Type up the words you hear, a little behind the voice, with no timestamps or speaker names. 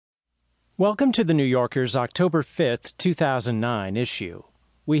Welcome to the New Yorker's October 5th, 2009 issue.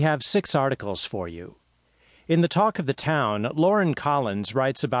 We have 6 articles for you. In the Talk of the Town, Lauren Collins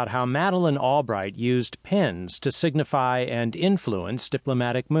writes about how Madeleine Albright used pins to signify and influence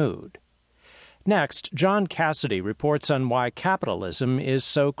diplomatic mood. Next, John Cassidy reports on why capitalism is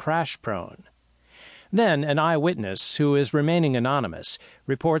so crash-prone. Then, an eyewitness, who is remaining anonymous,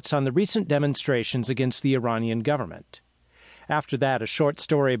 reports on the recent demonstrations against the Iranian government. After that, a short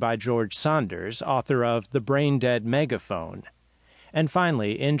story by George Saunders, author of The Brain-Dead Megaphone. And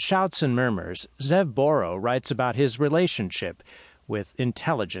finally, in Shouts and Murmurs, Zev Boro writes about his relationship with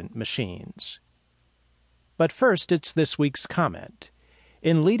intelligent machines. But first, it's this week's comment.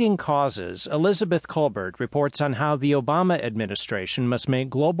 In Leading Causes, Elizabeth Colbert reports on how the Obama administration must make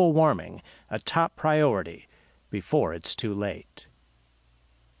global warming a top priority before it's too late.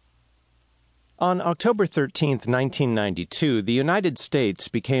 On October 13, 1992, the United States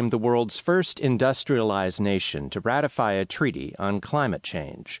became the world's first industrialized nation to ratify a treaty on climate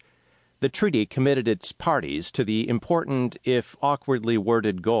change. The treaty committed its parties to the important, if awkwardly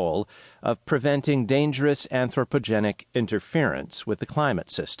worded, goal of preventing dangerous anthropogenic interference with the climate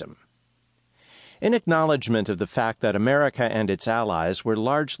system. In acknowledgement of the fact that America and its allies were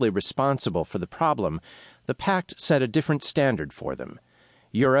largely responsible for the problem, the pact set a different standard for them.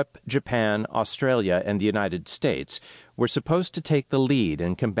 Europe, Japan, Australia, and the United States were supposed to take the lead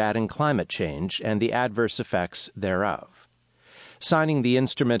in combating climate change and the adverse effects thereof. Signing the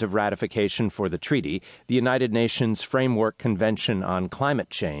instrument of ratification for the treaty, the United Nations Framework Convention on Climate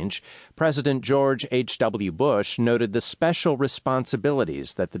Change, President George H.W. Bush noted the special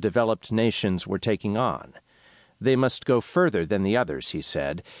responsibilities that the developed nations were taking on. They must go further than the others, he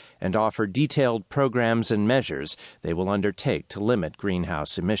said, and offer detailed programs and measures they will undertake to limit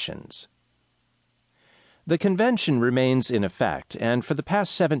greenhouse emissions. The convention remains in effect, and for the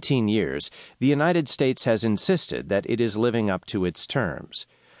past 17 years, the United States has insisted that it is living up to its terms.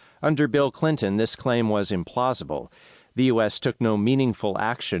 Under Bill Clinton, this claim was implausible. The U.S. took no meaningful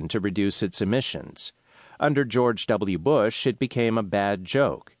action to reduce its emissions. Under George W. Bush, it became a bad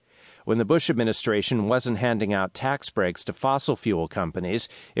joke. When the Bush administration wasn't handing out tax breaks to fossil fuel companies,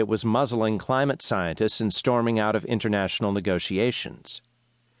 it was muzzling climate scientists and storming out of international negotiations.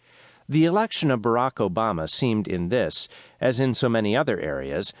 The election of Barack Obama seemed in this, as in so many other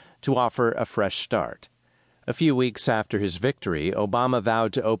areas, to offer a fresh start. A few weeks after his victory, Obama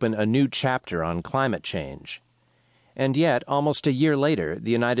vowed to open a new chapter on climate change. And yet, almost a year later,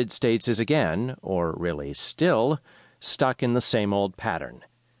 the United States is again, or really still, stuck in the same old pattern.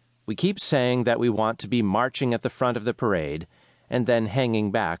 We keep saying that we want to be marching at the front of the parade and then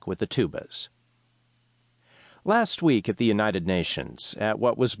hanging back with the tubas. Last week at the United Nations, at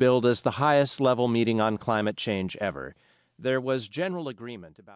what was billed as the highest-level meeting on climate change ever, there was general agreement about